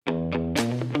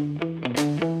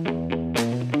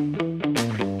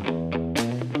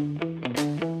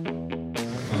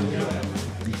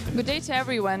to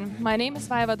everyone. My name is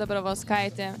Vaiva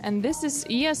Dobrovolskaite, and this is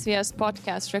ESVS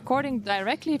podcast, recording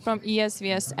directly from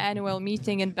ESVS annual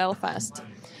meeting in Belfast.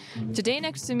 Today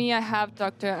next to me I have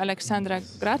Dr. Alexandra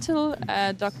Gratl,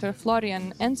 Dr.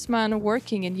 Florian Enzmann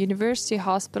working in University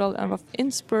Hospital of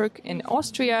Innsbruck in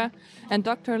Austria, and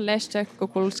Dr. Leszek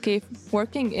Kukulski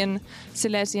working in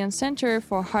Silesian Center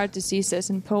for Heart Diseases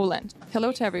in Poland.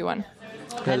 Hello to everyone.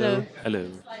 Hello. Hello.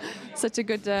 Such a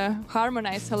good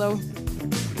harmonized hello.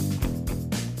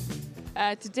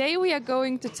 Today we are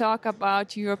going to talk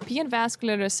about European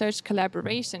Vascular Research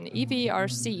Collaboration,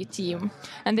 EVRC team,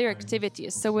 and their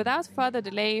activities. So without further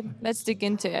delay, let's dig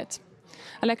into it.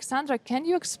 Alexandra, can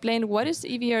you explain what is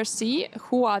EVRC,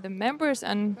 who are the members,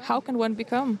 and how can one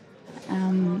become?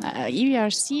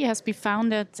 EVRC has been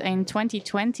founded in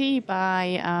 2020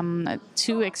 by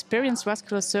two experienced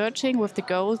vascular surgeons with the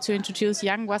goal to introduce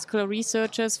young vascular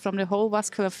researchers from the whole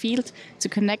vascular field to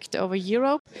connect over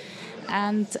Europe.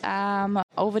 And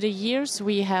over the years,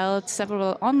 we held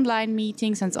several online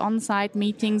meetings and on-site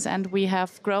meetings, and we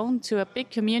have grown to a big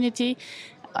community.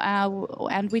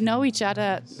 And we know each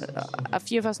other, a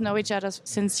few of us know each other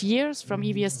since years, from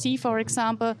EVSC, for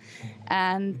example.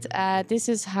 And this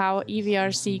is how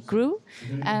EVRC grew.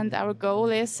 And our goal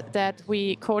is that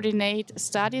we coordinate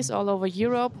studies all over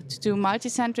Europe to do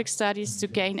multicentric studies to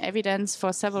gain evidence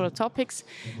for several topics.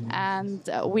 And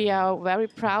we are very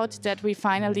proud that we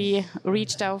finally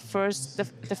reached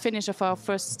the finish of our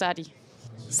first study.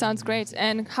 Sounds great.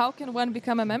 And how can one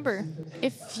become a member?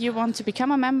 If you want to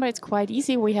become a member, it's quite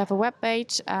easy. We have a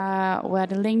webpage where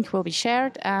the link will be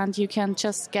shared, and you can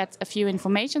just get a few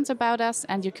informations about us,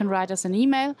 and you can write us an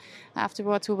email.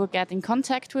 Afterwards, we will get in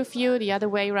contact with you. The other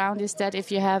way around is that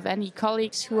if you have any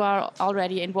colleagues who are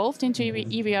already involved into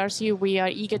EVRC, we are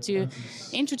eager to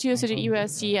introduce you to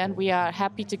EVRC, and we are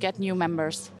happy to get new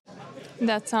members.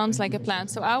 That sounds like a plan.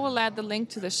 So I will add the link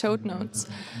to the show notes.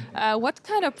 What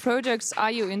kind of projects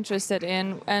are you interested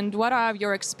in, and what are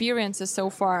your experiences so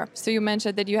far? So you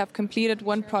mentioned that you have completed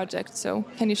one project. So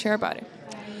can you share about it?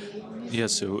 Yeah,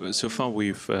 so far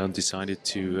we've decided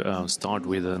to start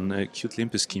with an acute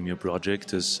limb ischemia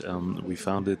project. As we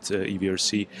founded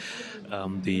EVRC,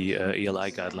 the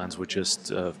ELI guidelines were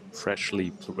just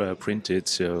freshly printed,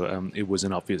 so it was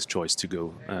an obvious choice to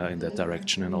go in that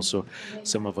direction. And also,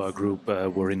 some of our group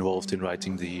were involved in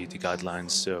writing the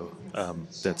guidelines, so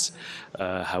that's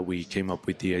how we came up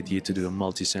with the idea to do a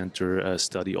multi-center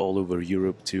study all over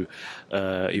Europe to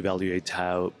evaluate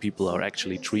how people are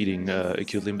actually treating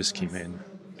acute limb ischemia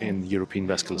in European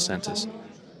vascular centers.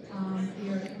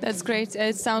 That's great.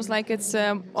 It sounds like it's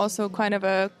also kind of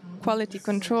a quality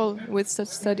control with such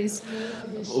studies.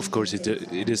 Of course,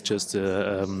 it is just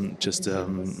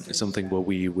something where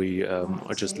we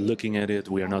are just looking at it.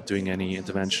 We are not doing any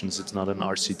interventions. It's not an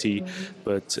RCT,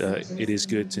 but it is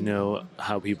good to know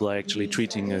how people are actually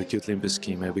treating acute limb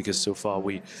ischemia, because so far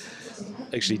we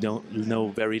actually don't know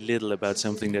very little about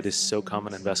something that is so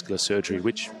common in vascular surgery,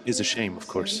 which is a shame, of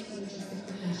course.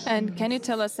 And can you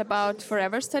tell us about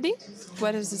Forever Study?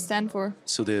 What does it stand for?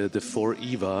 So the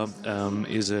 4EVA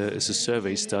is a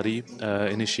survey study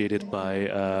initiated by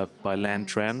Lan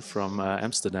Tran from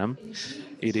Amsterdam.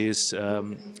 It is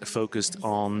focused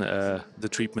on the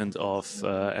treatment of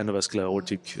endovascular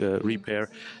aortic repair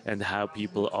and how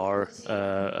people are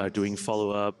doing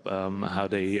follow-up, how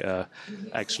they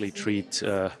actually treat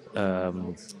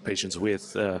patients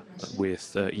with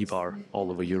EVAR all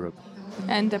over Europe.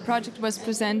 And the project was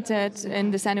presented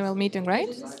in this annual meeting, right?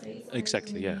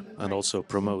 Exactly, yeah. And also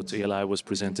Promote ELI was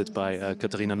presented by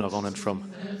Katarina Noronen from...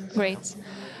 Great.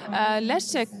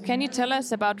 Leszek, can you tell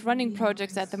us about running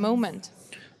projects at the moment?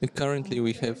 Currently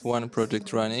we have one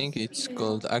project running. It's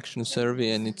called Action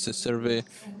Survey, and it's a survey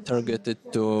targeted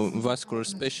to vascular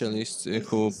specialists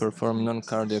who perform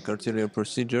non-cardiac arterial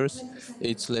procedures.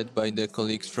 It's led by the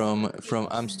colleagues from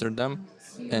Amsterdam.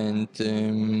 And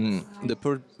the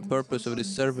purpose of this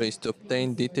survey is to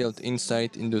obtain detailed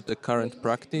insight into the current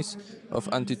practice of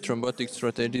antithrombotic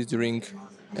strategies during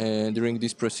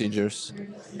these procedures.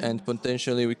 And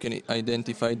potentially we can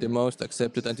identify the most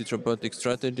accepted antithrombotic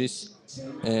strategies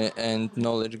and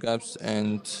knowledge gaps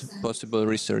and possible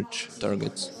research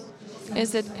targets.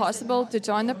 Is it possible to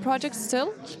join the project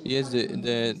still? Yes,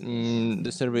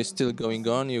 the survey is still going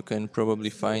on. You can probably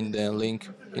find the link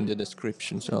in the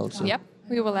descriptions also. Yep,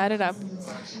 we will add it up.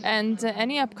 And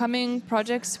any upcoming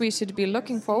projects we should be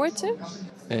looking forward to?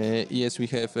 Yes, we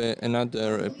have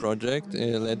another project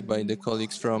led by the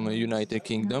colleagues from United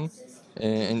Kingdom.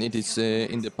 And it is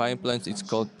in the pipelines. It's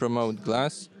called Promote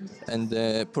Glass, and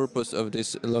the purpose of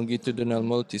this longitudinal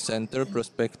multi-center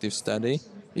prospective study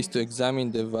is to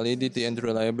examine the validity and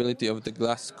reliability of the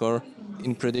glass score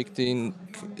in predicting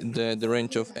the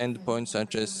range of endpoints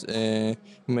such as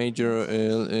major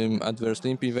adverse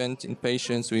limb event in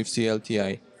patients with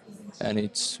CLTI.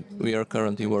 And we are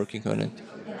currently working on it.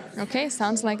 Okay,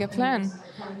 sounds like a plan.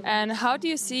 And how do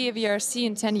you see EVRC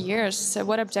in 10 years?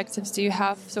 What objectives do you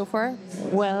have so far?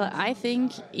 Well, I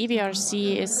think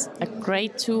EVRC is a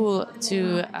great tool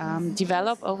to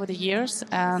develop over the years,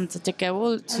 and the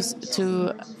goal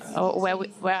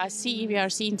where I see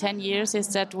EVRC in 10 years is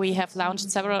that we have launched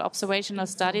several observational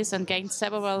studies and gained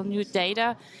several new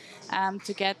data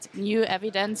to get new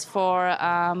evidence for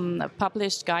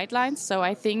published guidelines. So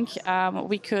I think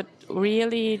we could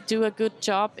really do a good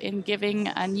job in giving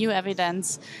new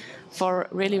evidence for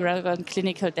really relevant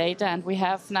clinical data. And we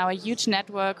have now a huge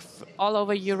network all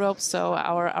over Europe, so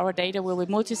our data will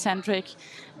be multicentric,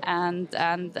 and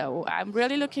I'm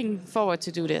really looking forward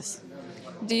to do this.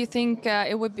 Do you think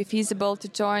it would be feasible to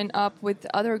join up with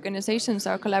other organizations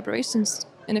or collaborations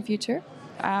in the future?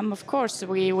 Of course,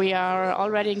 we are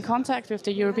already in contact with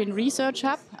the European Research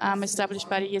Hub established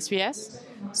by the ESVS.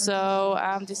 So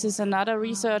this is another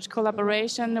research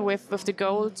collaboration with the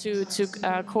goal to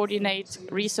coordinate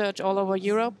research all over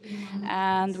Europe.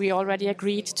 And we already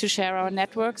agreed to share our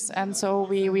networks. And so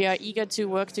we are eager to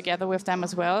work together with them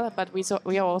as well. But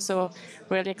we are also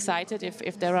really excited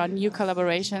if there are new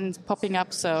collaborations popping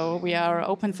up. So we are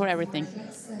open for everything.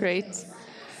 Great.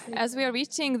 As we are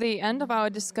reaching the end of our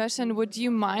discussion, would you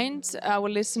mind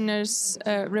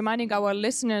reminding our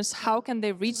listeners how can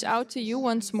they reach out to you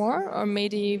once more, or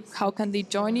maybe how can they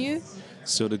join you?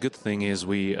 So the good thing is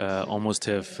we almost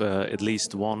have at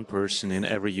least one person in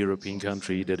every European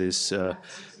country that is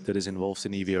involved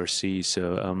in EVRC.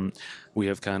 So we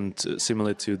have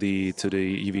similar to the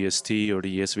EVST or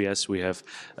the ESVS, we have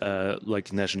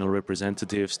like national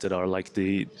representatives that are like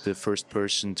the first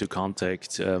person to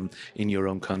contact in your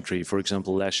own country. For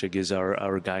example, Leszek is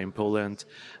our guy in Poland.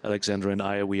 Alexandra and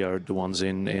I, we are the ones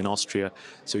in Austria.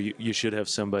 So you should have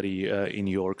somebody in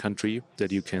your country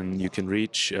that you can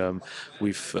reach.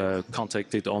 We've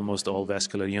contacted almost all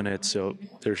vascular units, so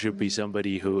there should be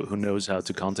somebody who knows how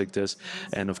to contact us.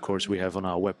 And of course, we have on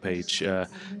our webpage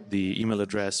the email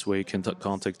address where you can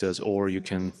contact us, or you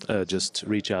can just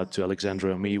reach out to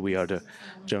Alexandra and me. We are the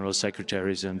general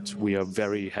secretaries, and we are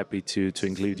very happy to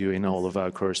include you in all of our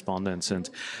correspondence. And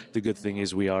the good thing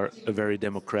is we are a very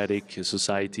democratic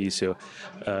society, so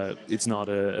it's not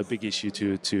a big issue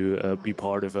to be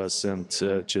part of us and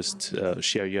just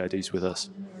share your ideas with us.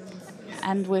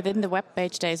 And within the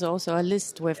webpage, there is also a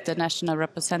list with the national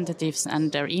representatives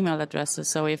and their email addresses.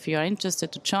 So if you are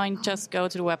interested to join, just go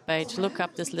to the webpage, look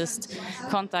up this list,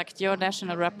 contact your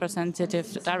national representative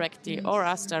directly or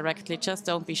us directly. Just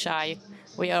don't be shy.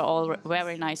 We are all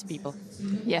very nice people.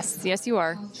 Yes, you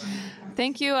are.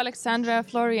 Thank you, Alexandra,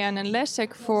 Florian, and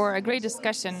Leszek, for a great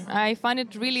discussion. I find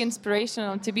it really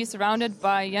inspirational to be surrounded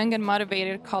by young and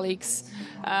motivated colleagues.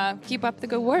 Keep up the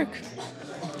good work.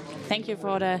 Thank you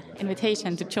for the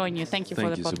invitation to join you. Thank you for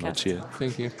the podcast. Thank you so much. Yeah.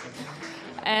 Thank you.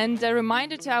 And a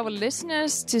reminder to our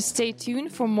listeners to stay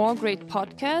tuned for more great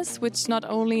podcasts, which not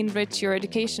only enrich your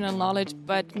educational knowledge,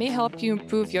 but may help you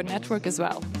improve your network as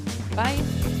well. Bye.